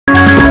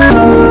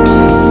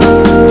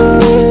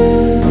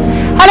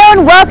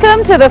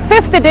welcome to the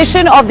 5th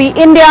edition of the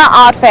India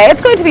Art Fair.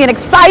 It's going to be an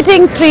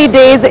exciting 3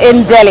 days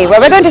in Delhi, where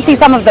we're going to see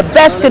some of the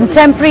best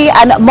contemporary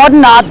and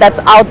modern art that's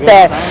out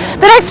there.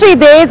 The next 3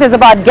 days is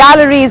about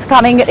galleries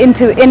coming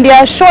into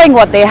India, showing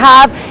what they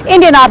have,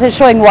 Indian artists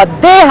showing what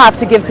they have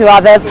to give to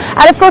others,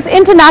 and of course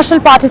international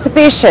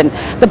participation.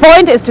 The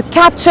point is to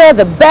capture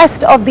the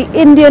best of the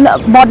Indian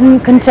modern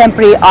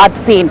contemporary art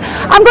scene.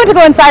 I'm going to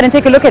go inside and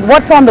take a look at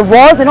what's on the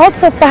walls, and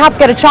also perhaps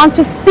get a chance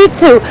to speak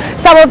to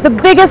some of the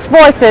biggest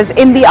voices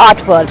in the art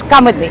world.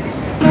 Come with me.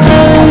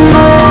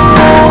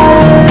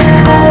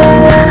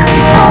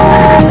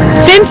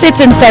 Since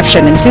its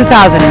inception in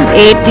 2008,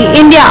 the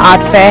India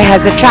Art Fair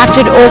has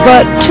attracted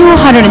over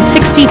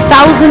 260,000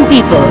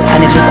 people,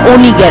 and it is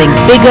only getting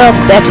bigger,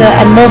 better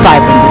and more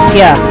vibrant this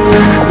year,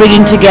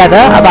 bringing together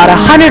about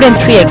 103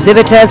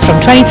 exhibitors from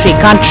 23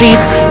 countries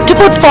to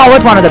put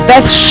forward one of the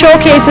best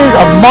showcases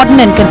of modern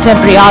and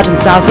contemporary art in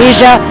South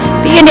Asia.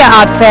 The India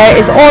Art Fair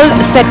is all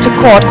set to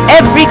court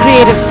every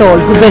creative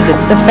soul who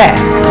visits the fair.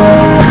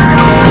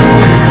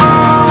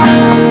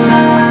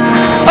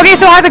 Okay,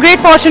 so I have the great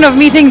fortune of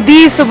meeting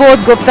the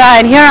Subodh Gupta,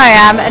 and here I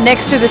am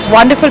next to this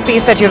wonderful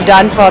piece that you've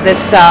done for this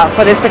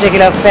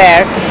particular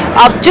fair.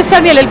 Just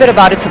tell me a little bit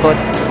about it, Subodh.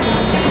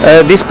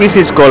 This piece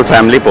is called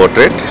Family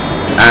Portrait,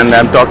 and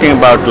I'm talking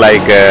about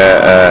like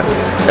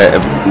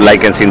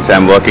and since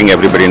I'm working,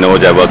 everybody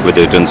knows I work with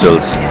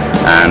utensils,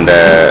 and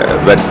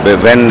but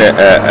when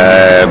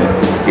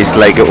it's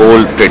like an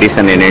old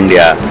tradition in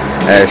India,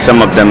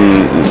 some of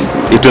them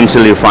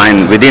utensil you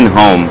find within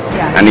home,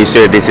 and you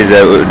say this is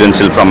a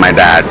utensil from my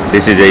dad,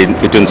 this is a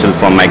utensil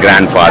from my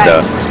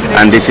grandfather,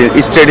 and this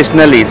is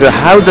traditionally. So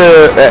how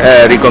the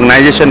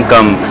recognition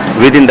come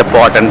within the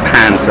pot and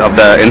pans of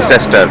the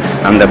ancestor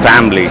and the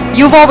family.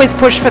 You've always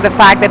pushed for the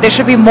fact that there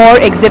should be more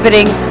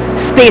exhibiting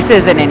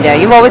spaces in India.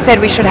 You've always said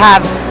we should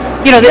have,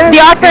 you know,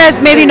 the art fair is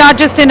maybe not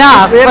just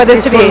enough for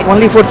this to be.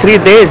 Only for 3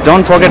 days,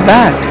 don't forget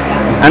that.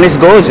 And it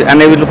goes,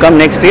 and it will come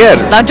next year.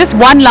 Now just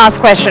one last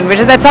question, which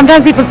is that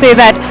sometimes people say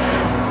that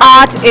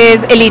art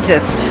is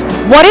elitist.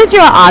 What is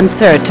your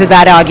answer to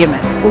that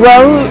argument?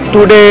 Well,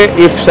 today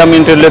if some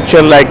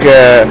intellectual like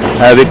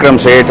Vikram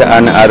Seth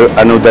and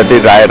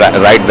Arundhati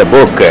write the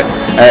book,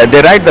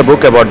 they write the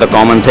book about the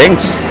common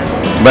things.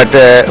 But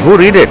who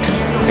read it?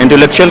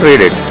 Intellectual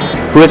read it.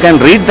 Who can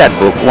read that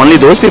book? Only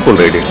those people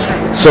read it.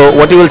 So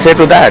what you will say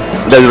to that?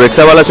 The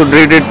rickshawala should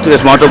read it, the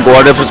smart of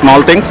God of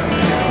small things.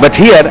 But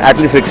here at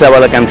least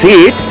rickshawala can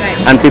see it,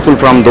 and people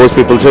from those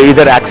people. So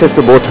either access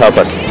to both help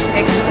us.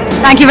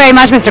 Thank you very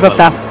much, Mr.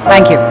 Gupta.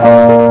 Thank you.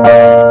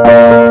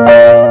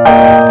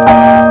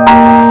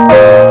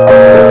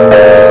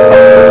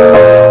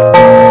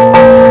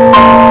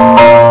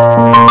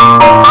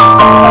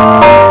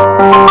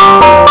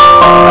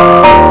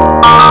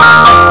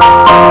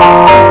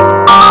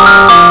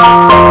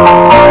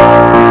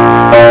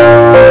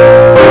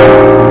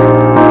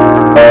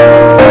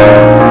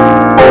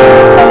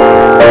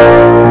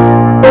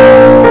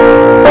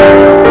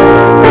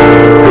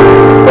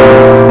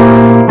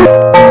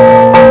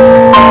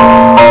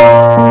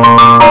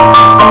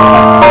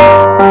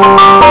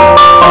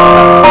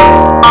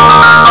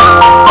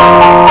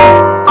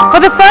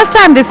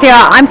 This year,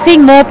 I'm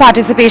seeing more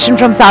participation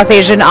from South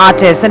Asian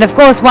artists, and of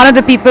course one of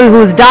the people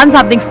who's done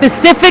something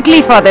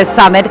specifically for this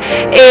summit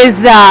is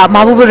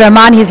Mahbubur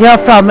Rahman. He's here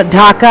from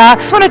Dhaka. I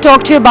just want to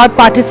talk to you about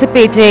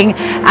participating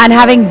and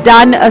having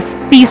done a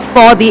piece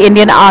for the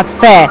Indian Art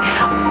Fair.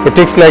 It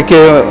takes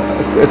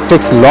it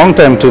takes a long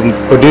time to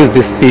produce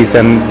this piece,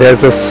 and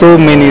there's so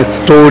many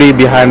story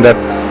behind that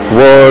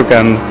work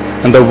and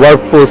the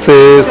work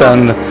process,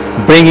 and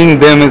bringing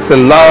them is a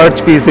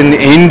large piece in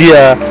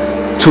India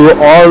to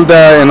all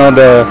the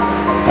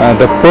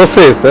the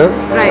process,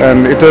 right.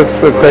 And it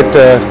was quite.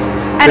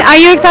 And are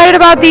you excited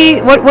about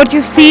what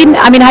you've seen?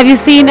 I mean, have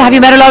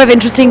you met a lot of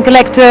interesting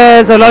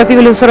collectors, or a lot of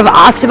people who sort of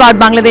asked about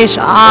Bangladesh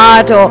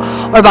art or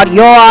about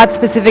your art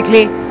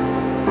specifically?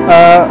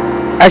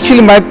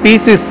 Actually, my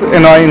piece is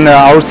in the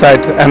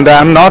outside, and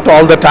I'm not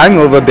all the time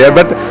over there.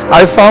 But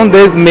I found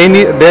there's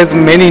many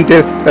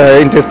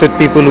interested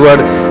people who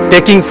are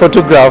taking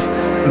photograph.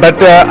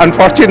 But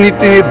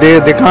unfortunately,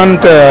 they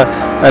can't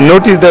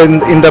notice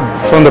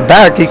from the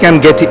back. You can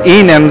get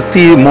in and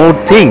see more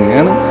thing.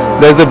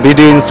 There's a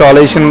video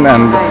installation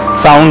and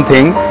sound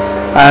thing,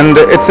 and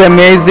it's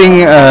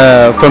amazing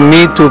for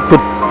me to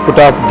put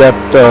up that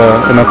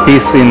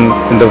piece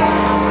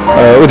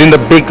within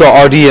the big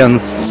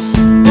audience.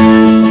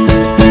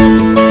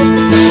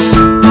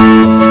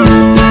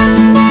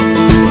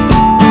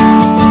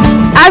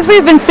 As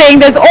we've been saying,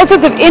 there's all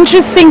sorts of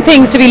interesting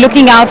things to be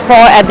looking out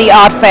for at the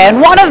art fair, and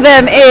one of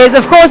them is,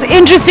 of course,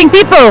 interesting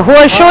people who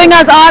are showing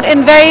us art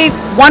in very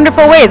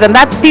wonderful ways, and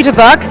that's Peter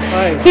Burke.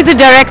 Right. He's a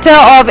director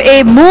of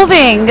a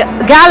moving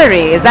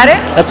gallery, is that it?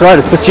 That's right,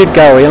 it's Pursuit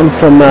Gallery. I'm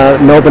from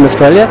Melbourne,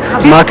 Australia,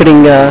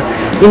 marketing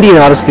Indian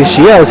artists this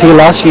year. I was here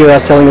last year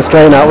selling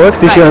Australian artworks.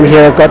 This year I'm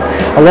here, I've got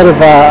a lot of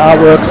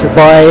artworks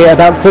by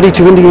about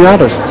 32 Indian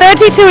artists.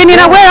 32 Indian,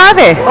 where are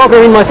they? Oh,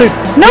 they're in my suit.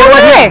 No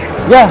way!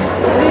 Yeah.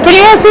 Can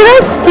you guys see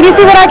this? Can you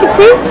see what I can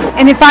see?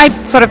 And if I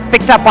sort of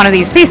picked up one of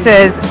these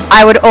pieces,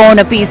 I would own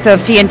a piece of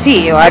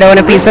TNT, or I'd own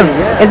a piece of...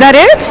 Is that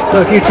it?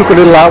 So if you took a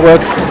little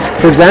artwork,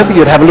 for example,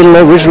 you'd have a little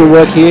original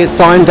work here,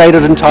 signed,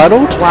 dated and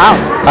titled. Wow.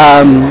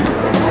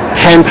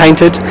 Hand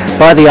painted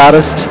by the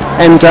artist,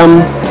 and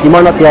you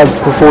might not be able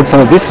to afford some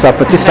of this stuff,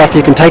 but this stuff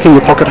you can take in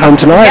your pocket home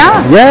tonight.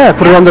 Yeah.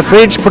 Put it on the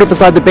fridge, put it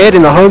beside the bed,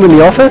 in the home, in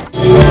the office.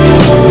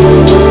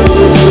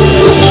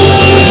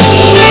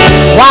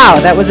 Wow,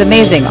 that was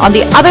amazing. On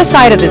the other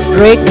side of this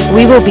break,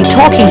 we will be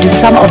talking to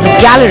some of the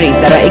galleries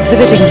that are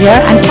exhibiting here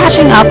and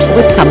catching up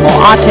with some more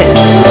artists.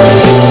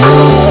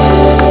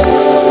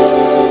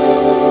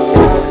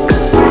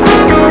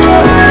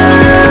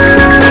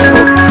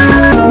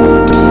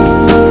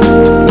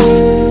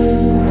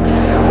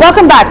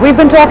 Welcome back. We've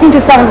been talking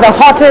to some of the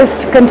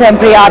hottest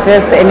contemporary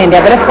artists in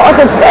India, but of course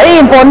it's very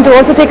important to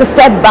also take a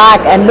step back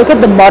and look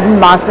at the modern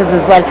masters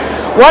as well.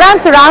 What I'm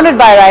surrounded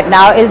by right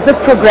now is the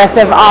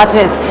progressive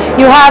artists.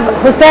 You have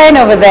Hussain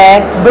over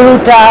there,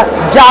 Baruta,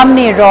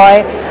 Jamni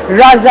Roy,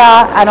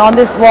 Raza, and on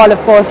this wall, of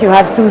course, you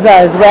have Souza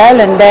as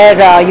well, and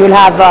there you'll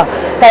have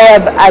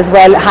Tayyab as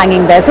well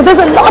hanging there. So there's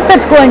a lot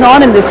that's going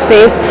on in this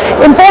space.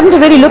 Important to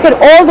really look at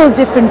all those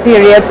different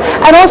periods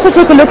and also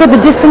take a look at the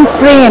different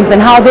frames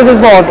and how they've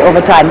evolved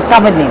over time.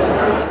 Come with me.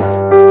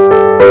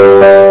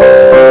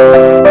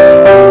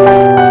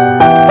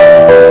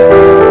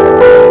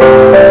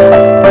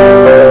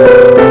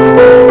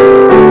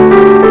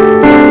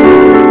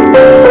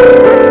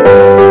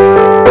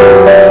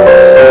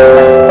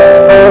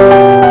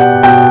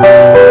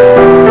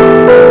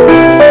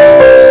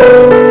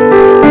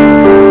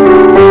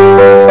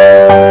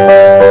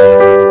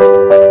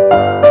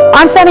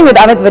 With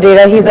Amit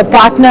Vadera. He's a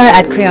partner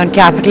at Crayon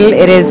Capital.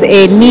 It is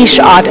a niche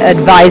art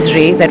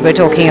advisory that we're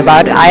talking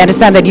about. I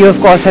understand that you,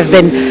 of course, have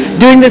been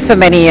doing this for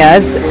many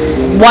years.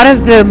 One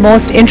of the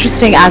most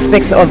interesting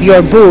aspects of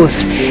your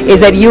booth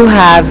is that you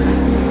have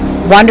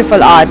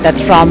wonderful art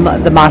that's from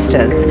the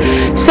masters.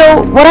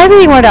 So what I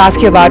really wanted to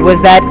ask you about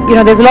was that, you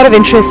know, there's a lot of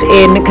interest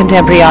in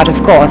contemporary art,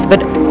 of course, but,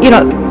 you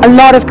know, a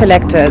lot of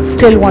collectors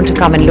still want to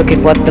come and look at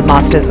what the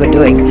masters were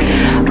doing.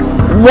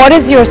 What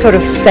is your sort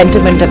of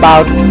sentiment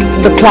about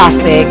the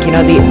classic, you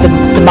know,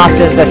 the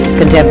masters versus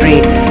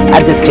contemporary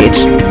at this stage?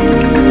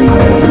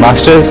 The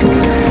masters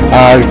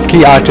are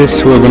key artists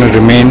who are going to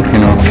remain, you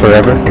know,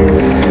 forever.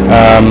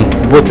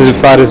 Both as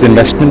far as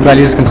investment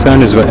value is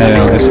concerned, as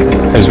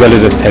well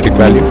as aesthetic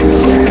value.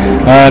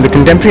 The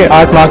contemporary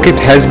art market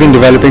has been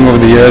developing over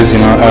the years. You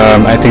know,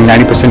 I think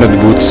 90% of the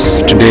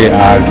booths today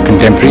are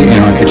contemporary.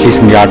 You know, at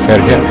least in the art fair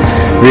here,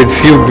 with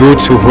few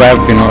booths who have,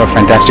 you know, a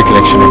fantastic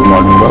collection of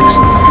modern works.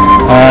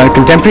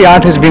 Contemporary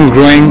art has been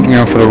growing, you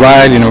know, for a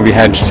while. You know, we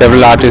had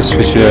several artists,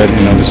 which were,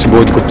 you know, the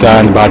Subodh Gupta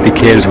and Bharti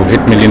Khels, who hit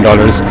 $1 million.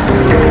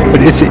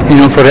 But it's, you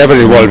know, forever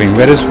evolving.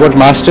 Whereas what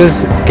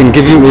masters can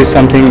give you is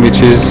something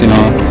which is, you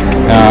know,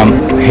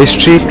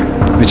 history,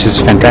 which is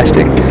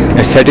fantastic,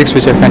 aesthetics,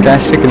 which are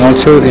fantastic, and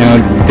also, you know,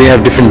 they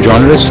have different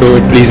genres, so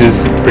it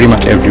pleases pretty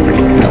much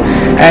everybody, you know,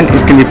 and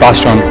it can be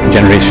passed on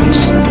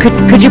generations.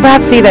 Could you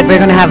perhaps say that we're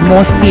going to have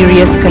more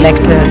serious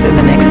collectors in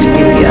the next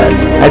few years?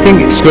 I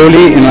think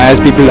slowly, you know, as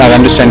people are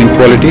understanding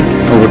quality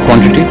over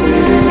quantity,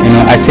 you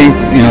know, I think,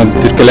 you know,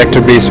 the collector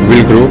base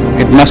will grow.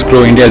 It must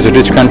grow. India is a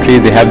rich country.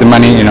 They have the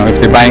money. You know, if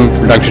they're buying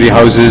luxury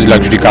houses,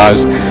 luxury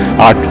cars,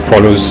 art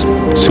follows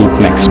suit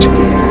next.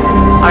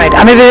 All right,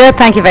 Amit Vadera,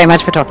 thank you very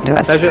much for talking to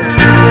us. Pleasure.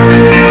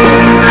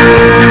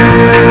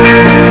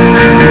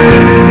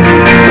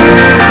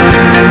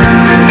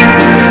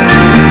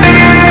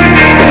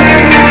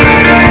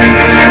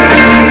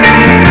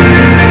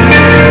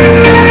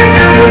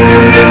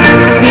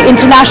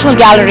 International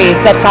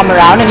galleries that come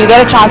around and you get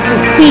a chance to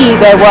see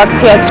their works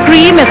here.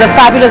 Scream is a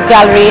fabulous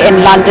gallery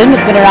in London.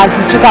 It's been around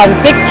since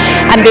 2006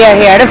 and they are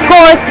here. And of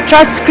course,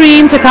 trust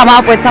Scream to come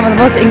up with some of the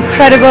most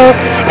incredible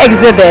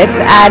exhibits.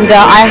 And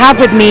I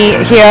have with me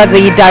here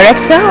the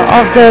director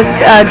of the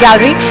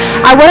gallery.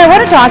 What I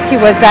wanted to ask you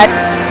was that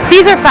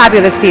these are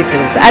fabulous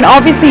pieces, and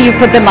obviously you've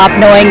put them up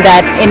knowing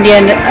that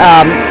Indian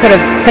sort of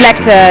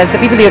collectors,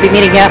 the people you'll be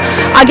meeting here,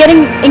 are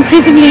getting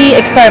increasingly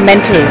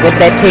experimental with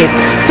their taste.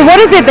 So what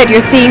is it that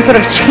you're seeing sort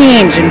of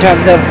change in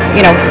terms of,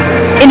 you know,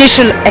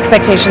 initial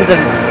expectations of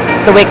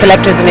the way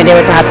collectors in India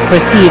would perhaps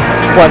perceive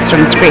works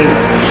from Scream?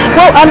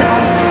 Well,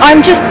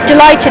 I'm just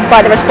delighted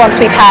by the response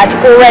we've had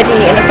already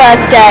in the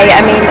first day. I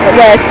mean,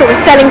 we're sort of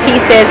selling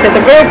pieces, there's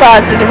a real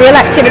buzz, there's a real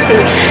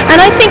activity. And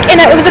I think, you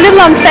know, it was a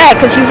little unfair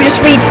because you just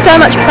read so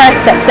much press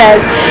that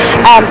says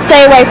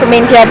stay away from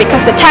India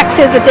because the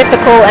taxes are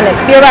difficult and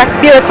its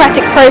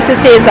bureaucratic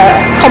processes are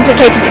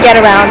complicated to get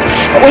around.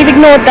 But we've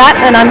ignored that,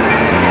 and I'm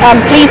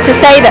pleased to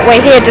say that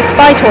we're here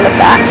despite all of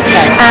that.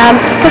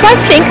 Because I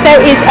think there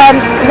is,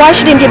 why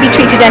should India be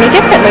treated any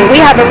differently?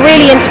 We have a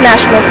really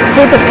international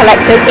group of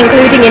collectors,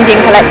 including Indian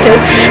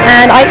collectors,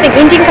 and I think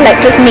Indian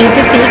collectors need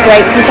to see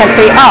great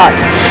contemporary art.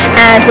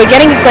 And we're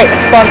getting a great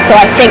response, so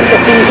I think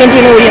that the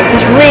Indian audience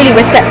is really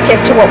receptive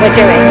to what we're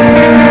doing.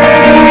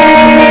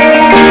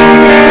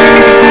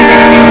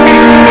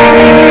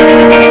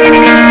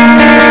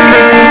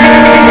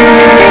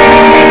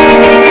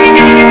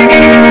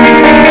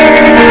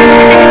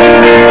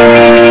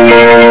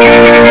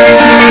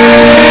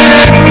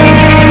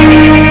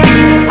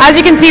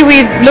 can see,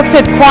 we've looked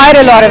at quite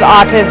a lot of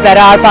artists that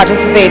are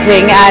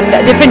participating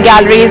and different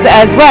galleries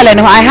as well. And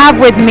I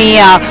have with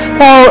me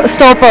Paul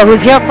Stopper,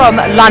 who's here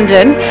from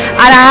London.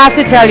 And I have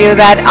to tell you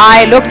that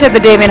I looked at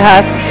the Damien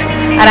Hirst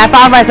and I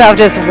found myself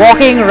just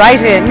walking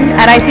right in.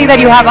 And I see that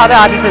you have other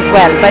artists as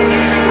well. But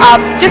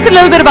just a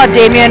little bit about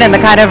Damien and the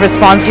kind of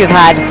response you've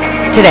had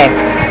today.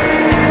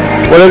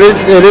 Well,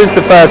 it is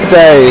the first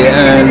day,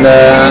 and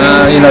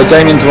you know,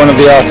 Damien's one of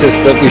the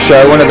artists that we show,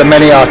 one of the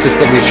many artists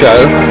that we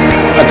show.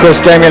 Of course,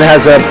 Damien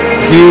has a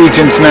huge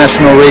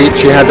international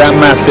reach. He had that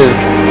massive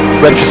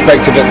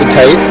retrospective at the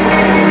Tate,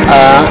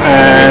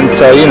 and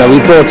so, you know, we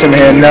brought him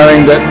here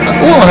knowing that,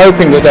 all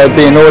hoping that there'd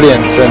be an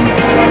audience, and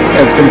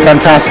it's been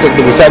fantastic,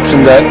 the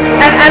reception that...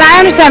 And I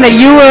understand that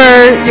you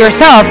were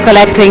yourself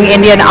collecting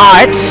Indian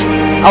art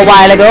a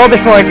while ago,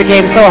 before it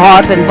became so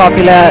hot and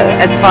popular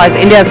as far as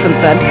India is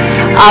concerned.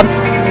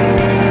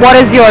 What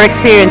is your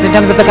experience in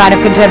terms of the kind of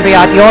contemporary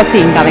art you're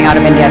seeing coming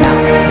out of India now?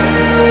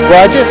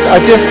 Well, I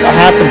just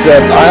happened to...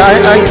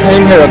 I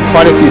came here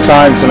quite a few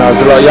times when I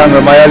was a lot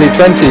younger, in my early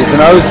 20s,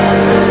 and I was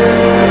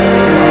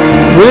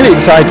really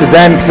excited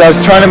then because I was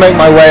trying to make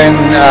my way in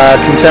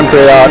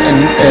contemporary art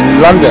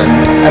in London,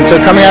 and so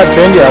coming out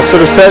to India, I was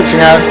sort of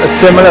searching out a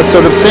similar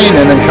sort of scene,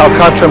 and in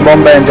Calcutta and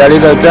Bombay and Delhi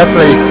there were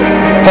definitely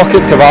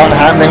pockets of art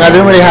happening. I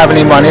didn't really have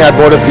any money, I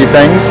bought a few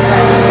things,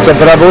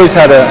 but I've always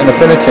had an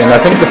affinity, and I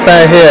think the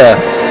fair here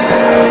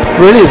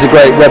really is a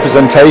great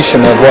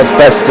representation of what's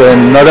best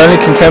in not only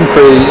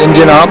contemporary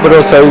Indian art, but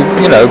also,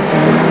 you know,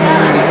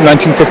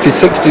 1950s,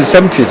 60s,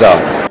 70s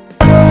art.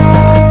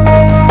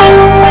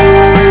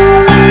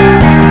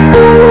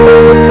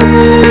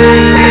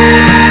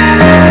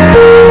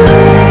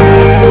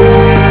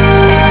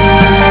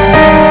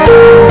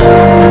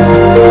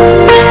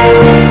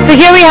 So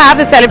here we have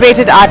the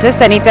celebrated artist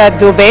Anita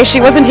Dubey.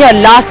 She wasn't here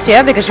last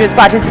year because she was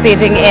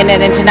participating in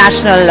an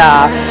international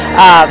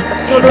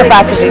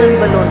capacity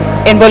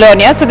in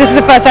Bologna. So this is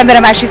the first time that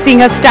I'm actually seeing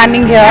her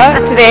standing here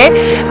today.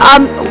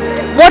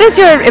 What is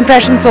your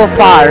impression so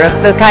far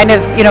of the kind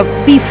of, you know,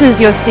 pieces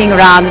you're seeing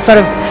around, the sort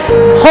of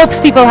hopes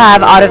people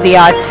have out of the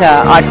art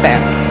fair?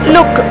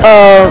 Look,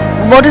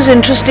 what is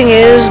interesting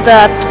is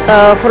that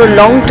for a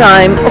long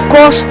time, of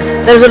course,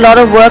 there's a lot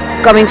of work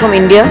coming from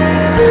India,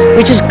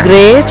 which is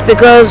great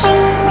because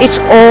it's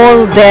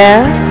all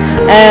there,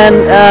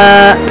 and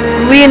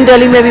we in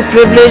Delhi may be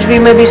privileged, we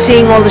may be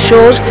seeing all the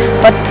shows,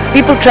 but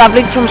people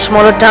traveling from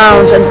smaller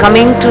towns and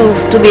coming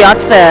to the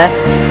art fair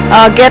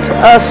get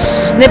a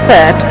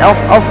snippet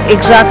of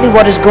exactly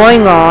what is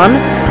going on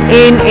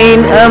in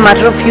a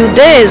matter of few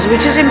days,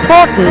 which is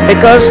important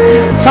because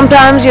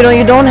sometimes, you know,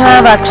 you don't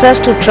have access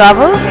to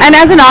travel. And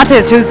as an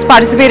artist who's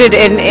participated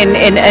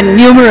in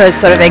numerous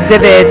sort of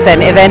exhibits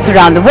and events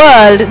around the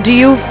world, do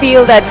you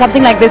feel that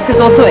something like this is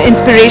also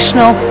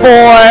inspirational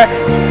for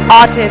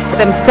artists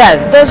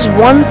themselves? There's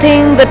one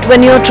thing that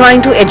when you're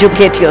trying to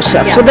educate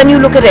yourself, so then you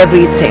look at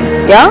everything,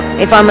 yeah?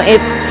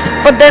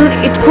 But then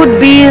it could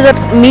be that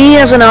me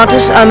as an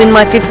artist, I'm in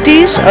my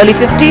 50s, early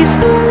 50s,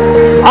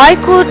 I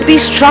could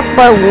be struck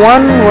by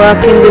one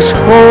work in this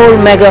whole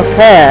mega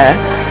fair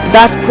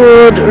that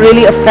could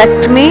really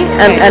affect me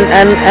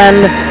and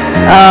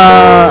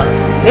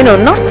you know,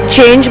 not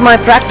change my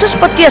practice,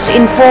 but yes,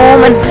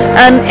 inform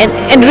and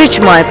enrich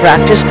my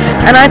practice.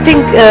 And I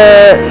think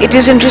it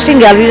is interesting.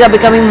 Galleries are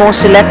becoming more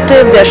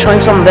selective. They're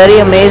showing some very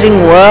amazing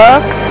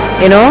work,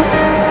 you know.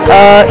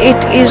 It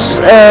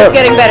is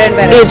getting better and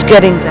better. It's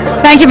getting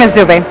better. Thank you, Ms.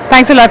 Dubey.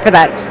 Thanks a lot for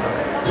that.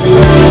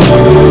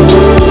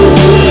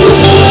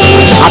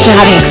 After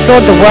having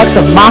explored the works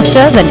of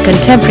masters and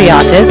contemporary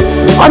artists,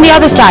 on the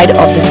other side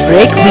of this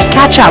break, we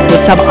catch up with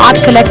some art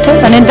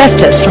collectors and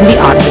investors from the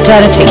art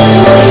fraternity.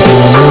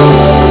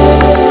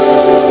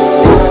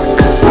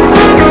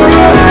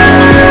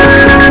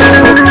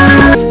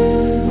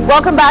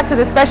 Welcome back to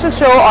the special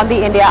show on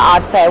the India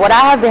Art Fair. What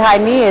I have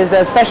behind me is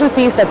a special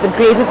piece that's been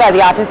created by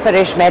the artist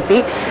Paresh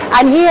Mehti,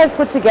 and he has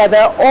put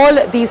together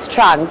all these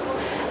trunks,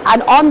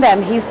 and on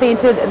them he's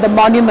painted the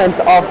monuments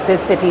of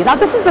this city. Now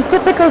this is the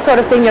typical sort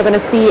of thing you're going to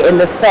see in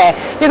this fair.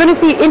 You're going to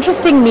see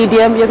interesting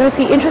medium, you're going to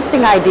see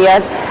interesting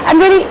ideas, and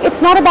really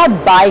it's not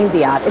about buying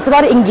the art, it's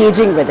about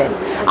engaging with it.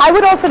 I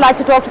would also like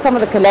to talk to some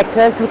of the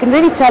collectors who can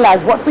really tell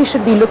us what we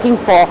should be looking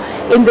for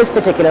in this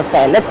particular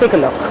fair. Let's take a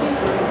look.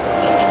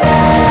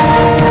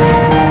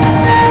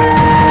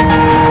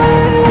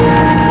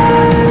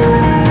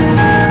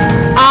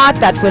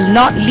 That will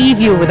not leave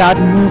you without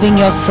moving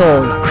your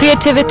soul.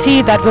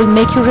 Creativity that will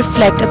make you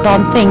reflect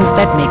upon things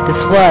that make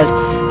this world.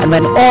 And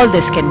when all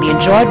this can be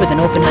enjoyed with an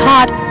open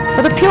heart,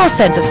 for the pure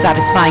sense of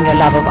satisfying your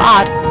love of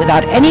art,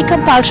 without any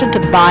compulsion to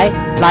buy,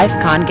 life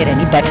can't get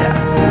any better.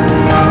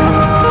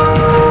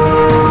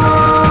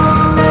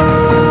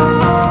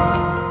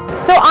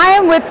 So I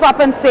am with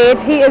Swapan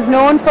Seth. He is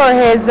known for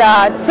his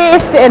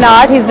taste in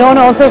art. He's known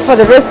also for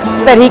the risks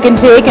that he can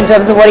take in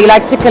terms of what he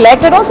likes to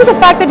collect, and also the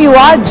fact that you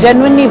are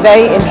genuinely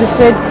very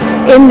interested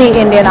in the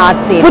Indian art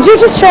scene. Would you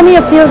just show me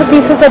a few of the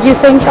pieces that you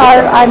think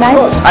are nice?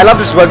 I love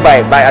this work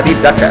by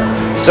Adit Datta.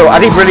 So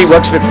Adib really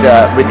works with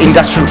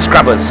industrial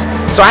scrubbers.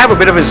 So I have a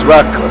bit of his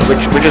work,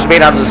 which is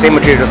made out of the same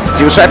material as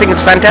you. So I think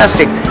it's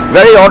fantastic.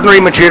 Very ordinary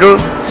material,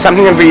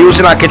 something that we use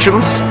in our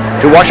kitchens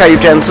to wash our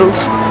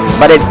utensils.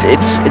 But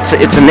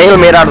it's a nail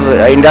made out of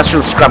an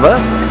industrial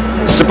scrubber,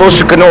 supposed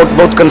to connote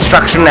both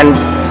construction and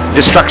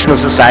destruction of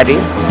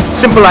society.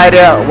 Simple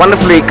idea,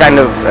 wonderfully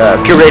kind of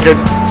curated,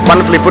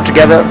 wonderfully put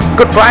together.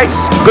 Good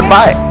price, good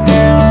buy.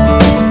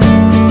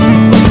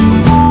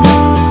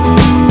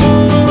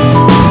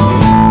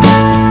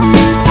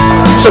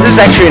 So this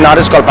is actually an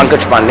artist called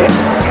Pankaj Pandey,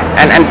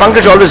 and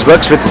Pankaj always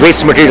works with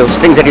waste materials,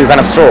 things that you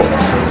kind of throw.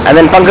 And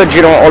then Pankaj,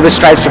 always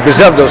strives to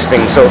preserve those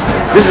things. So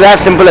this is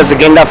as simple as the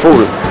Genda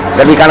fool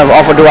that we kind of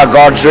offer to our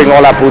gods during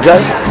all our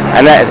pujas.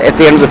 And at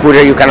the end of the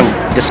puja, you kind of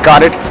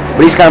discard it.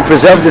 But he's kind of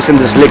preserved this in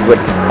this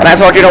liquid. And I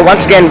thought,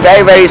 once again,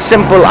 very, very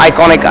simple,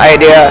 iconic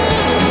idea,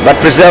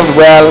 but preserved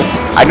well.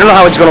 I don't know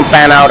how it's going to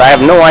pan out. I have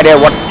no idea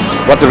what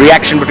the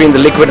reaction between the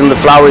liquid and the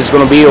flour is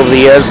going to be over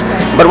the years.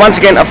 But once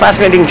again, a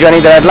fascinating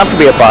journey that I'd love to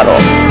be a part of.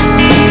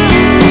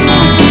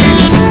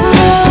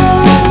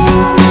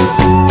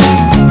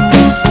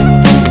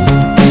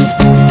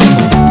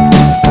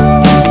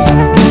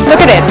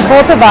 Look at it,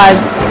 both of us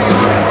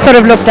sort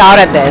of looked out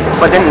at this.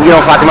 But then,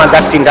 Fatima,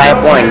 that's the entire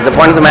point. The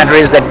point of the matter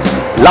is that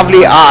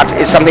lovely art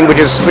is something which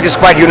is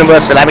quite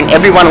universal. I mean,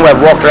 everyone who I've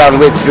walked around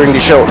with during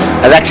the show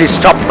has actually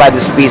stopped by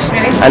this piece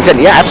and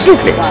said, yeah,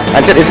 absolutely.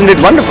 And said, isn't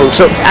it wonderful?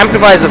 So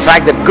amplifies the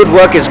fact that good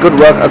work is good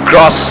work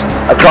across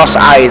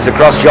eyes,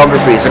 across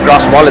geographies,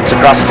 across wallets,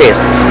 across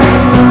tastes.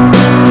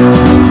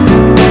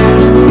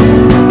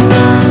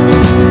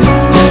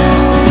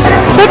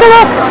 Take a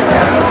look.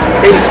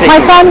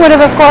 My son would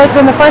have, of course,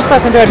 been the first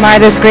person to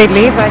admire this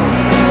greatly,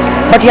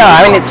 but yeah,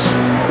 I mean,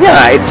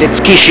 it's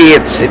quiche,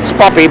 it's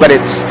poppy, but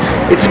it's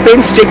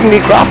painstakingly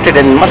crafted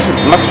and must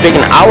have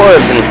taken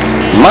hours and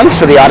months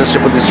for the artist to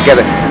put this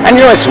together. And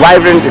it's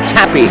vibrant, it's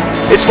happy.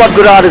 It's what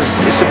good art is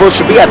supposed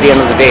to be at the end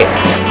of the day.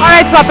 All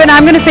right, Swapin,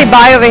 I'm going to say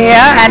bye over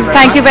here, and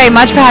thank you very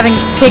much for having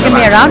taken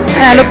me around,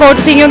 and I look forward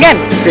to seeing you again.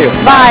 See you.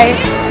 Bye.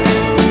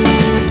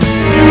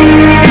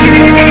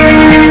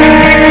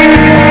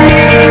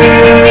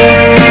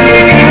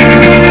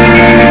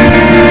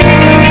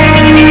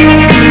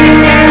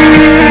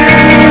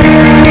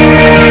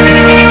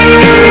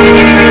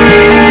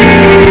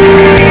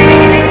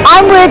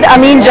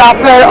 Amin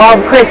Jaffer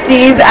of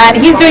Christie's, and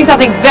he's doing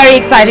something very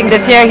exciting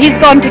this year. He's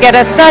gone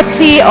together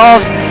 30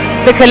 of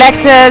the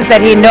collectors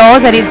that he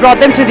knows, and he's brought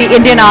them to the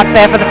Indian Art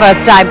Fair for the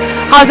first time.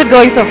 How's it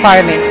going so far,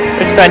 Amin?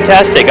 It's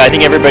fantastic. I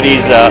think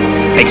everybody's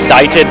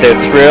excited, they're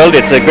thrilled.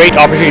 It's a great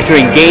opportunity to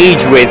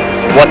engage with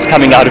what's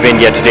coming out of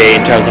India today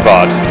in terms of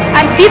art.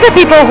 And these are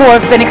people who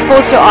have been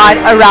exposed to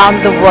art around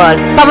the world.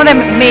 Some of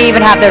them may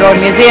even have their own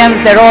museums.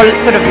 They're all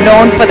sort of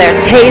known for their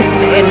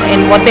taste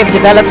in what they've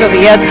developed over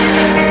the years.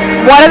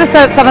 What are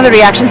some of the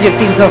reactions you've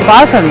seen so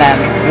far from them?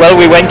 Well,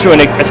 we went to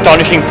an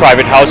astonishing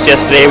private house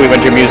yesterday, we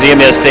went to a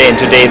museum yesterday, and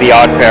today the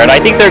art fair, and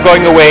I think they're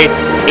going away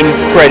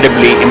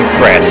incredibly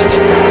impressed.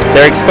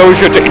 Their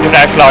exposure to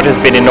international art has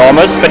been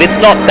enormous, but it's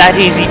not that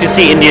easy to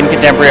see Indian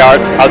contemporary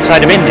art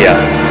outside of India.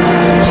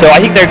 So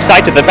I think they're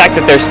excited. The fact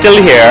that they're still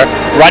here,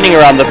 running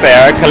around the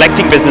fair,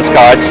 collecting business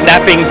cards,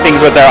 snapping things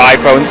with their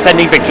iPhones,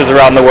 sending pictures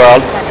around the world,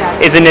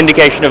 is an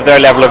indication of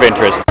their level of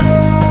interest.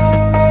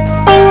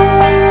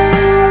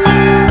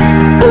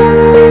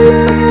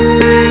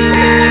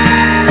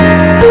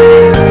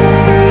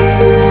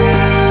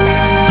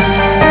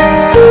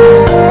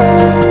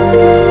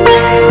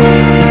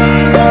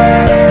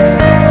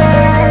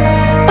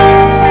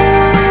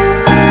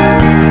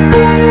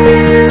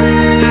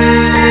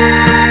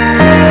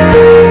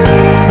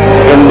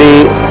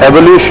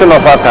 Evolution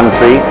of our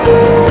country,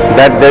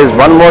 that there is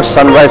one more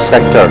sunrise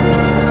sector,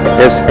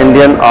 is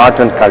Indian art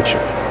and culture.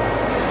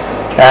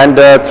 And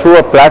through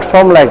a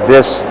platform like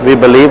this, we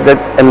believe that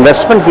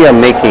investment we are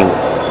making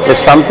is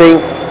something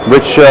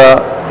which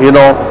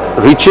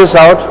reaches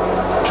out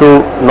to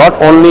not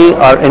only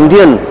our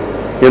Indian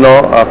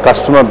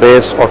customer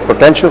base or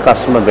potential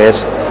customer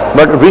base,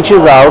 but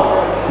reaches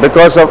out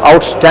because of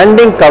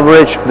outstanding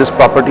coverage this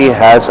property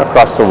has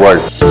across the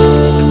world.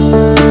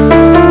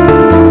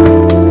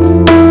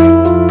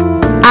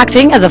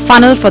 Acting as a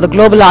funnel for the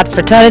global art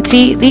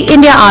fraternity, the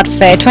India Art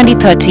Fair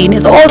 2013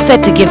 is all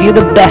set to give you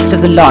the best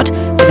of the lot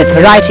with its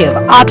variety of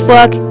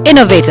artwork,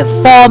 innovative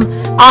form,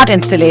 art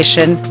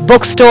installation,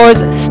 bookstores,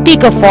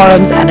 speaker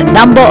forums, and a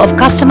number of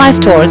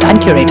customized tours and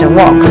curator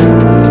walks.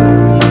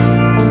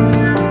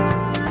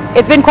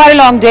 It's been quite a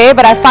long day,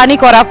 but I finally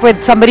caught up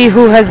with somebody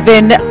who has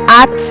been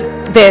at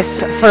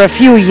this for a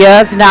few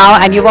years now,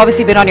 and you've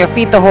obviously been on your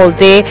feet the whole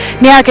day.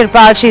 Neha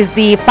Kirpal, she's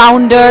the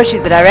founder,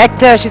 she's the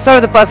director, she's sort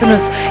of the person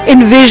who's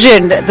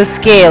envisioned the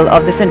scale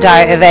of this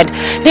entire event.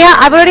 Neha,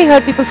 I've already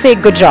heard people say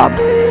good job.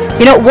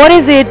 What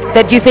is it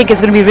that you think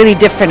is going to be really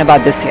different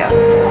about this year?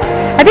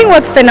 I think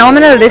what's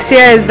phenomenal this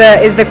year is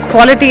the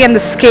quality and the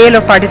scale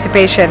of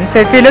participation. So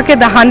if you look at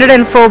the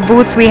 104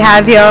 booths we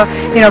have here,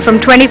 from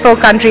 24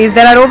 countries,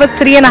 there are over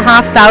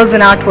 3,500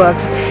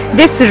 artworks.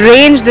 This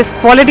range, this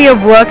quality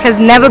of work has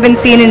never been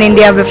seen in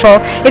India before.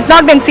 It's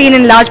not been seen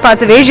in large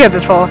parts of Asia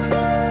before.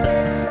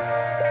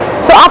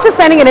 So after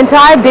spending an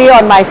entire day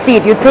on my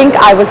feet, you'd think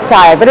I was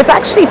tired, but it's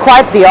actually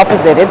quite the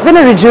opposite. It's been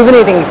a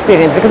rejuvenating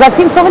experience because I've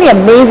seen so many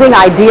amazing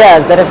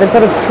ideas that have been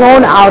sort of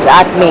thrown out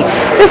at me.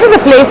 This is a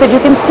place that you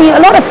can see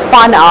a lot of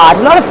fun art,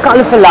 a lot of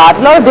colorful art,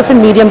 a lot of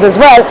different mediums as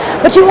well,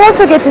 but you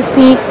also get to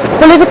see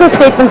political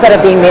statements that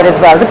are being made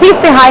as well. The piece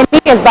behind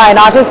me is by an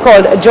artist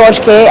called George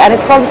K, and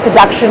it's called The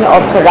Seduction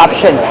of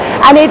Corruption.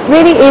 And it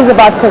really is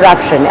about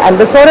corruption and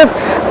the sort of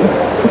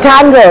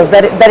tangles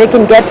that it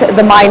can get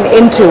the mind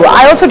into.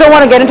 I also don't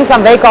want to get into some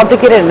very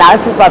complicated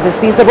analysis about this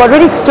piece, but what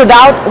really stood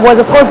out was,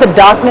 of course, the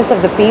darkness of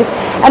the piece,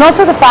 and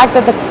also the fact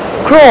that the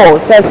crow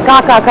says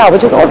ka ka ka,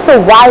 which is also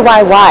why,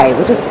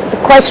 which is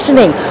the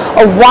questioning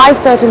of why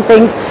certain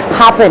things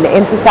happen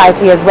in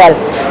society as well.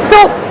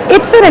 So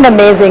it's been an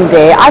amazing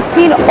day. I've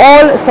seen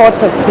all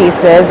sorts of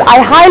pieces.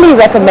 I highly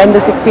recommend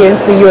this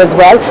experience for you as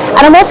well.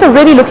 And I'm also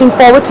really looking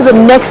forward to the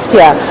next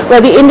year,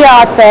 where the India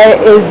Art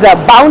Fair is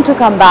bound to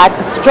come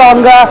back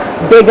stronger,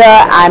 bigger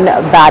and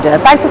badder.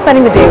 Thanks for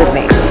spending the day with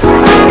me.